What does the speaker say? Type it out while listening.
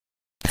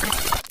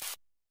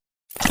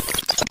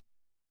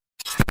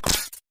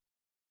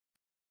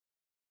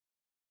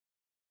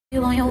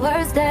You on your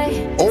worst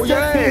day. Oh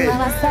yeah.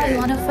 While I saw you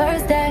on the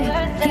first day.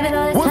 Even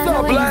though What's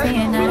up, Black?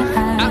 Can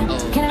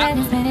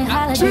imagine spending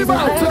holidays with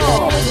birthdays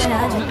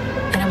without you.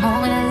 And I'm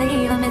home when I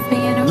leave, I miss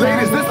being around.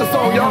 Ladies, this the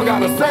song y'all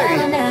gotta say.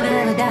 I'll never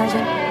ever doubt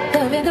you.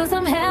 Though I've been through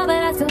some hell, but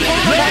I still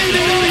care.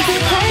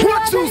 Ladies,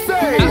 what you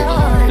say?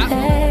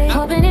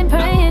 Hoping and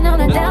praying on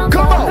the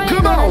downfall.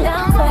 Come on.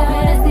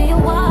 To see you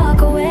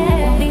walk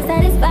away. Be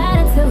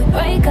satisfied until we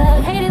break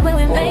up. Hate it when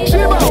we make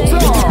What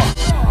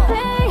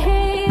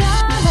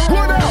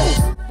else?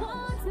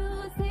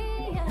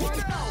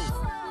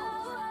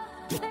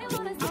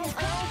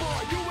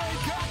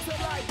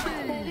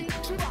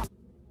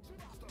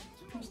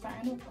 I'm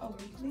starting a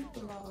weekly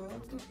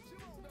vlog.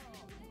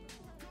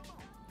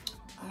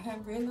 I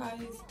have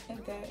realized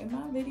that in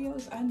my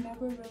videos, I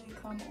never really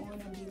come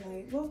on and be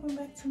like, welcome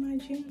back to my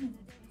channel.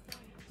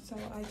 So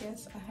I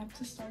guess I have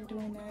to start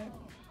doing that.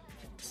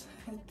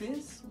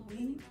 This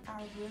week,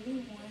 I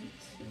really want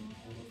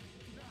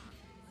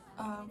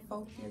to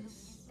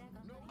focus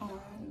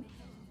on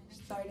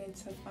starting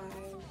to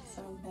find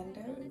some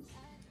vendors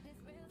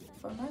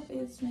for my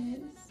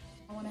business.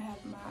 I want to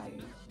have my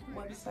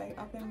website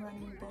up and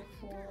running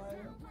before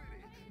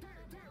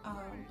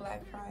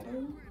Black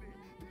Friday,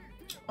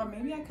 or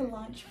maybe I could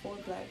launch for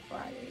Black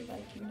Friday.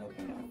 Like, you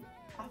never know.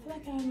 I feel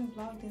like I haven't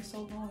vlogged in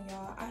so long,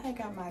 y'all. I had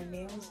got my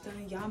nails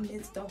done. Y'all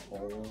missed the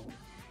whole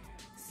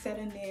set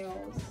of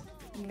nails.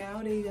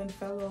 Now they done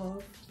fell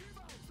off.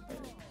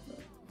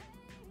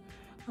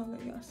 I'll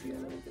let y'all see a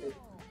little bit.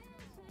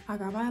 I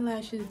got my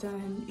lashes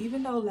done.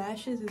 Even though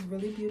lashes is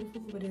really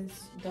beautiful, but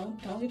it's don't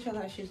get your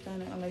lashes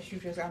done unless you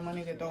just got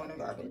money to throw in the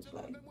garbage.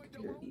 Like,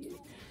 period.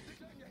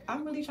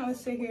 I'm really trying to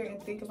sit here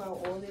and think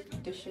about all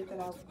the shit that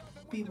I'll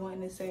be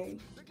wanting to say.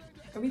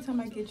 Every time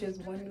I get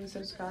just one new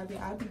subscriber,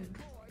 I be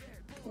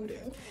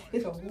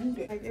it's a hoot.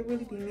 Like, it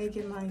really be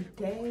making my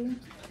day.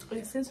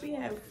 And since we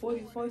have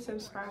 44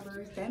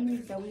 subscribers, that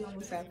means that we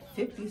almost have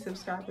 50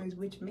 subscribers,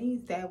 which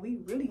means that we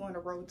really on the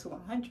road to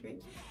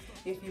 100,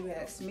 if you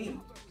ask me.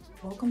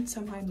 Welcome to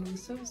my new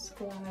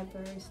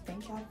subscribers.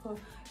 Thank y'all for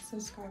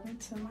subscribing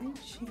to my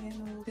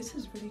channel. This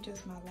is really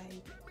just my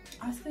life.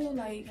 I still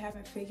like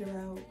haven't figured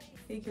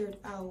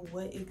out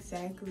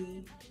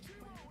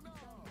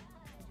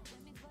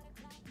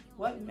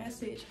what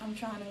message I'm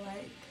trying to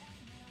like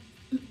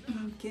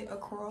get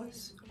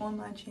across on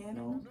my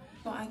channel.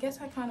 So I guess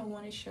I kind of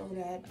want to show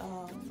that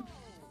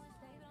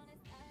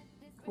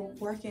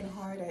working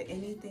hard at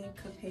anything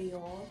could pay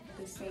off. At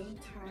the same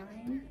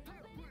time,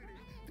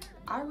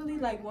 I really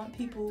like want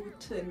people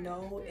to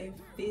know and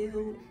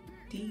feel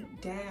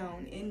deep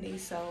down in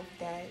themselves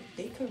that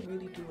they could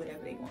really do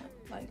whatever they want.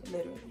 Like,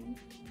 literally,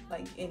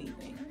 like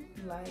anything.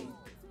 Like,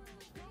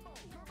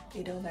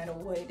 it don't matter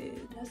what it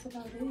is. That's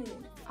about it.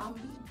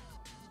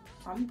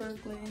 I'm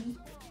Brooklyn.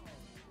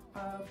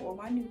 For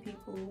my new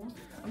people,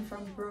 I'm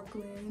from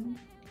Brooklyn.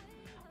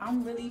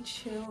 I'm really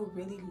chill,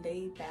 really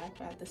laid back,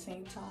 but at the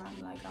same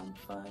time, like, I'm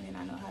fun and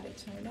I know how to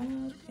turn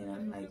up, and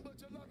I'm like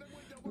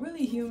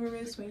really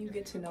humorous when you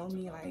get to know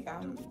me. Like,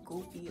 I'm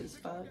goofy as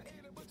fuck.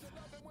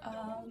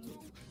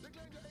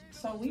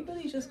 So we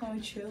really just gonna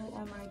chill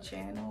on my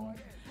channel.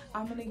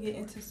 I'm gonna get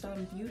into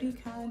some beauty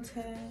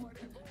content.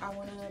 I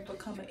wanna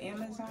become an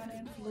Amazon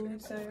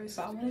influencer,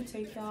 so I wanna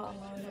take y'all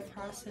along the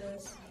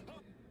process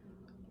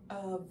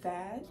of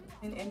that,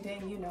 and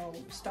then, you know,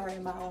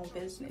 starting my own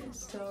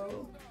business.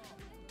 So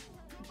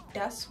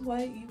that's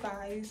what you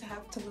guys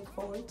have to look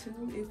forward to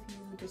if you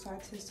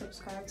decide to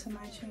subscribe to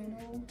my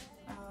channel.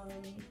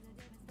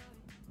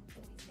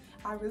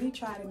 I really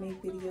try to make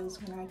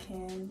videos when I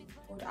can.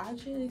 I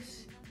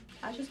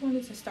just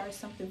wanted to start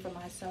something for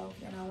myself,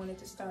 and I wanted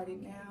to start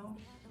it now.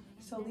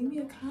 So leave me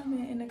a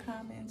comment in the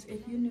comments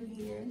if you're new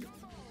here.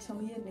 Tell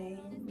me your name,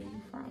 where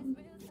you from.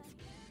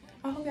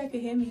 I hope y'all can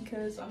hear me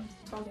because I'm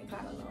talking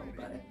kind of low,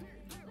 but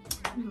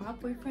my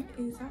boyfriend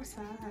is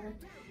outside,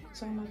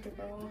 so I'm about to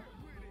go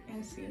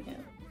and see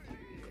him.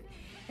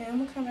 And I'm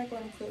gonna come back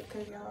with a clip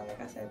because, y'all, like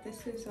I said,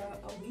 this is a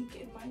week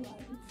in my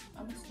life.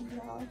 I'm gonna see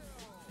y'all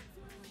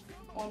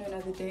on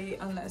another day,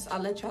 unless I'll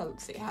let y'all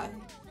say hi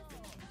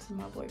to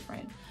my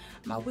boyfriend.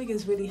 My wig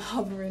is really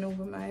hovering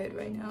over my head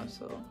right now,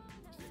 so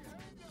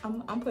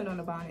I'm putting on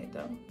a bonnet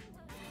though,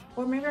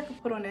 or maybe I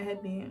could put on a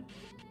headband.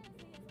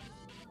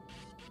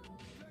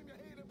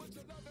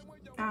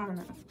 I don't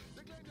know.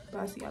 But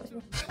I'll see y'all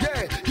later.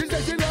 Yeah, you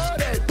said you love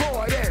that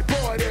boy.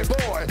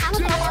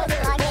 She love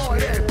that boy.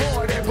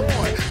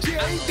 She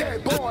ain't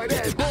that boy.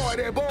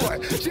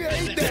 She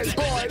ain't that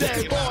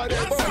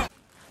boy.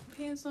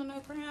 Pants on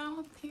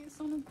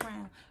the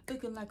ground.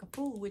 Looking like a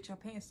fool with your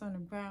pants on the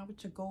ground,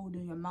 with your gold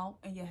in your mouth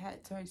and your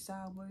hat turned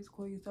sideways.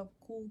 Call yourself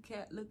a cool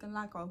cat, looking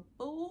like a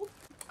fool.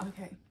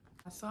 Okay,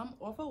 so I'm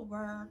off of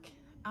work.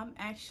 I'm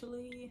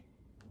actually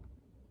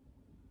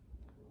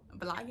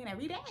vlogging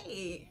every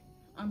day.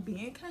 I'm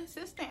being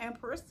consistent and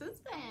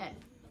persistent.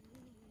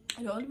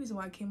 The only reason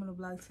why I came on the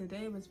vlog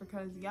today was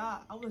because,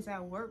 y'all, I was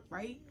at work,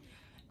 right?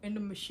 And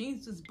the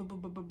machines just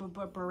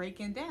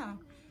breaking down.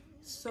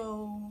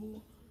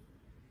 So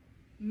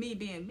me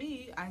being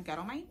me, I got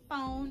on my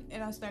phone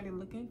and I started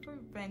looking for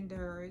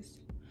vendors.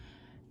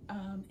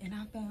 And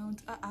I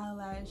found an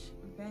eyelash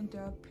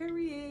vendor,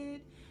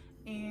 period.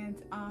 And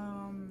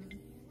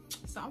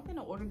so I'm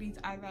gonna order these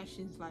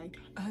eyelashes like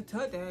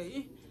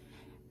today.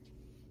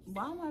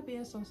 Why am I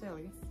being so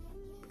silly?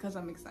 Because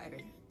I'm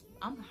excited.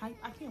 I'm hyped.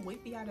 I can't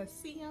wait for y'all to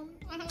see them.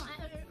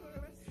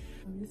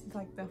 This is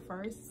like the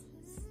first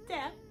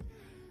step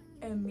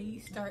in me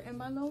starting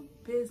my little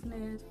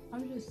business.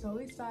 I'm just so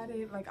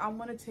excited. Like, I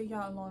want to take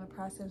y'all along the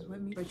process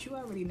with me. But you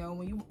already know,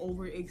 when you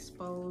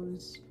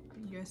overexpose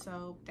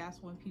yourself,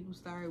 that's when people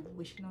start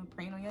wishing on,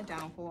 praying on your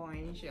downfall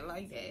and shit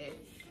like that.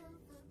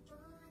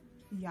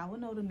 Y'all will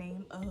know the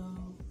name of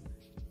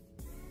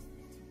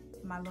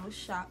my little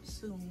shop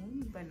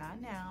soon, but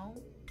not now.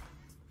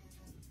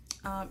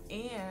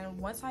 And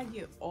once I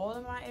get all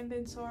of my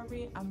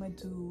inventory, I'm gonna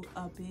do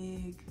a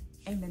big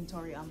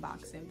inventory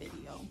unboxing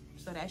video,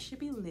 so that should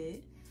be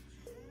lit.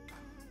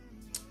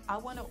 I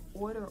want to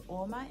order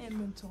all my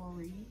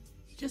inventory,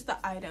 just the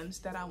items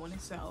that I want to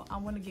sell. I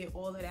want to get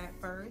all of that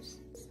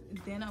first,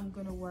 then I'm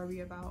gonna worry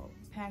about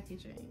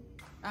packaging.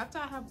 After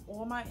I have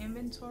all my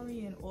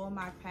inventory and all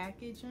my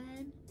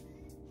packaging,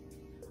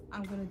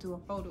 I'm gonna do a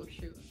photo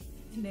shoot.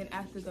 And then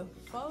after the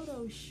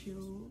photo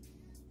shoot,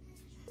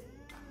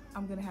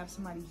 I'm gonna have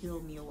somebody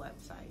build me a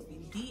website.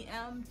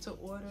 DM to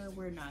order,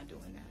 we're not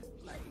doing that.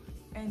 Like,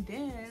 and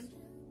then,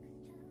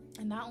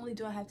 and not only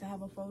do I have to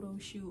have a photo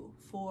shoot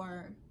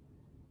for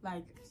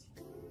like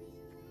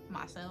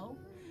myself,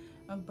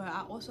 but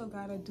I also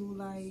gotta do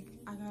like,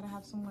 I gotta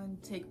have someone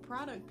take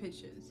product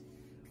pictures.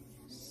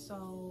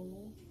 So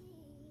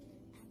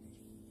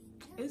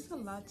it's a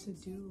lot to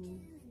do,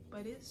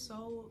 but it's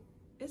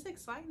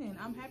exciting.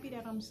 I'm happy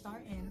that I'm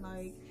starting.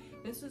 Like,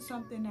 this is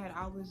something that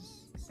I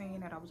was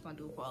saying that I was gonna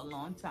do for a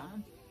long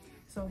time.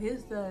 So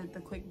here's the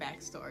quick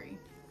backstory,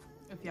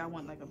 if y'all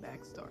want like a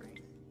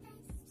backstory.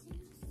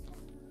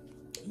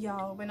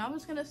 Y'all, when I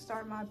was gonna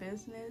start my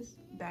business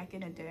back in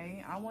the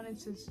day, I wanted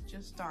to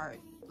just start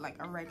like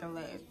a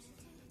regular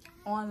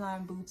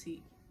online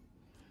boutique.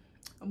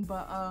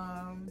 But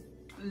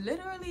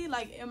literally,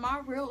 like, in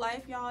my real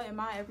life, y'all, in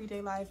my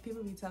everyday life,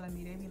 people be telling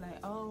me, they be like,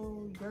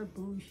 oh, you're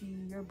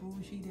bougie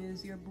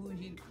this, you're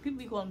bougie. People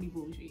be calling me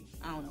bougie.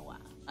 I don't know why.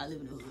 I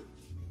live in the hood.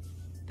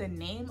 The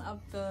name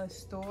of the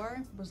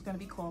store was gonna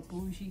be called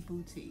Bougie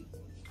Boutique.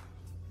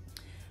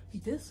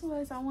 This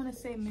was, I want to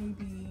say,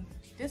 maybe,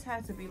 this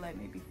had to be like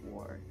maybe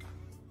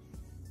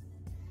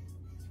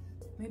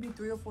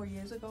 3 or 4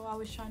 years ago. I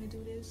was trying to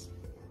do this.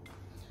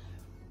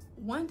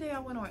 One day I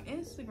went on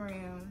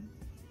Instagram,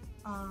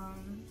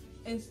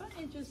 and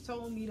something just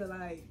told me to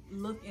like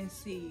look and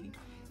see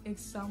if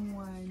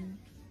someone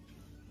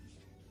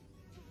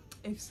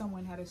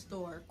had a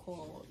store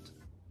called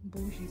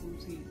Bougie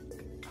Boutique.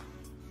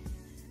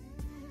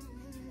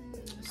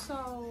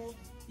 So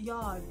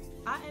y'all,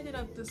 I ended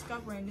up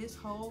discovering this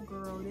whole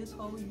girl, this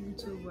whole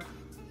YouTuber.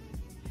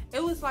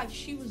 It was like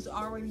she was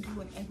already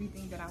doing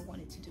everything that I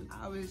wanted to do.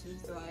 I was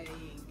just like,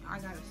 I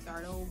gotta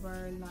start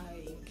over.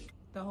 Like,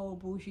 the whole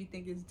bougie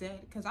thing is dead,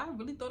 because I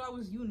really thought I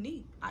was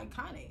unique,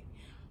 iconic,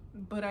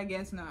 but I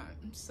guess not.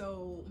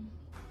 So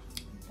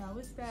that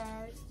was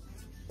that.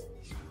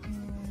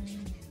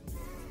 And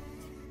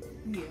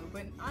yeah,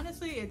 but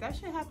honestly, if that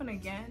should happen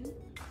again,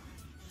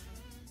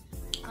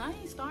 I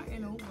ain't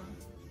starting over.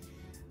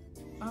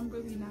 I'm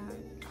really not.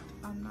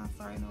 I'm not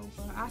starting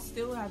over. I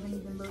still haven't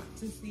even looked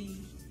to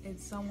see if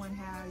someone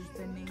has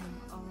the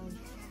name of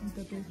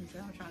the business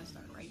that I'm trying to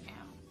start right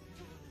now.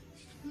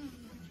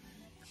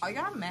 Are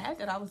y'all mad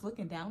that I was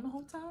looking down the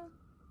whole time?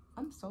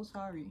 I'm so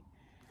sorry.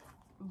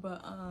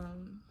 But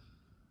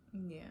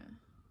yeah,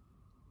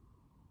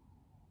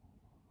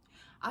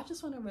 I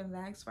just want to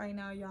relax right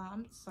now, y'all.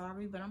 I'm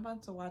sorry, but I'm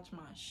about to watch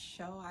my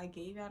show. I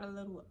gave out a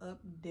little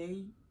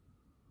update.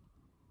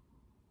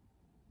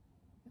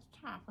 It's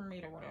time for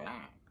me to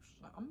relax.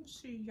 I'm gonna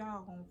see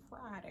y'all on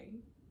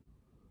Friday.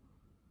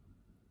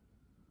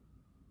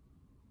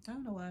 I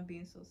don't know why I'm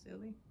being so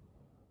silly.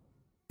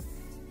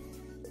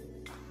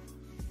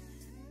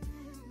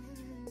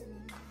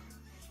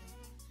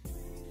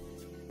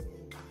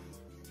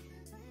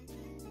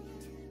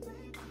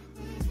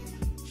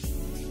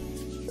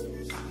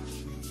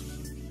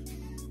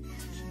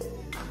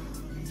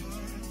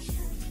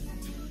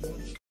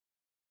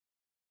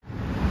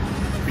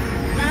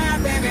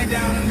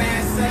 Don't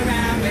mess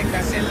around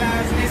because she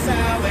loves me so,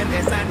 and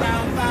this I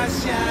know for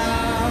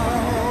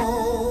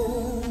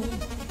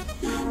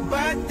sure.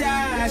 But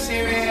does she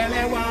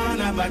really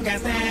wanna, but can't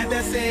stand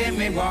to see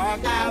me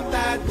walk out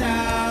the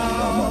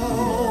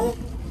door?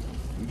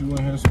 What you want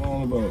to hear a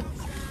song about?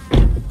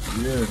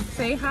 Yeah.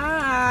 Say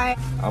hi.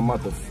 I'm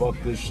about to fuck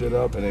this shit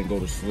up and then go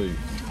to sleep.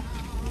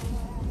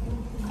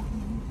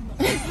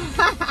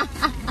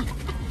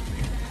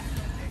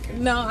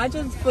 No, I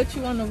just put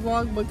you on the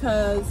vlog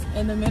because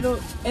in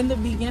the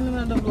beginning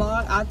of the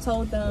vlog, I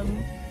told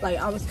them like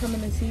I was coming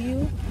to see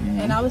you,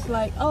 and I was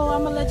like, oh,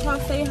 I'm gonna let y'all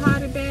say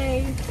hi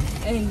today,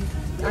 and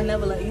I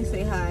never let you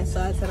say hi, so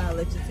I said I'll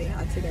let you say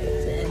hi today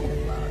to end the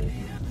vlog.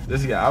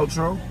 This is your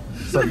outro?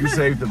 So you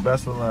saved the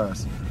best for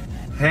last.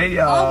 Hey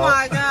y'all. Oh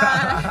my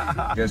God.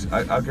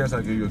 I guess I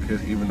give you a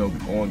kiss even though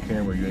on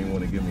camera you ain't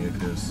want to give me a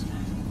kiss.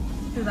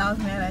 Because I was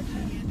mad at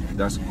you.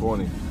 That's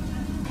corny.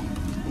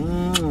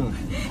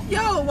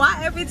 Yo, why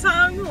every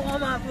time you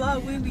on my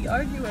vlog we be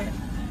arguing?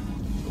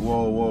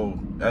 Whoa.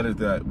 Edit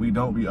that. We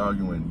don't be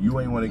arguing. You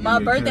ain't want to give My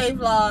me a kiss. birthday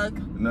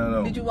vlog.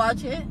 No. Did you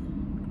watch it?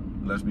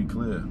 Let's be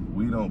clear.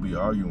 We don't be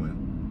arguing.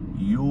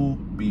 You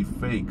be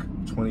fake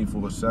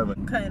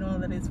 24/7. Cutting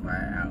all of this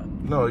part out.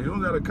 No, you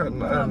don't gotta cut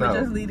nothing out.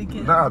 Just leave the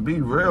kiss. Nah, be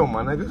real,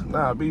 my nigga.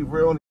 Nah, be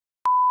real.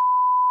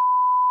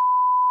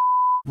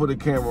 Put a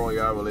camera on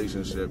y'all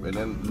relationship and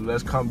then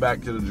let's come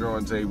back to the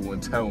drawing table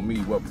and tell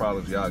me what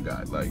problems y'all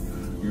got. Like,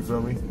 you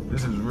feel me?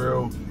 This is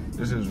real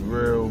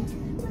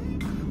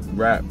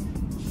rap.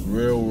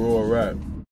 Real raw rap.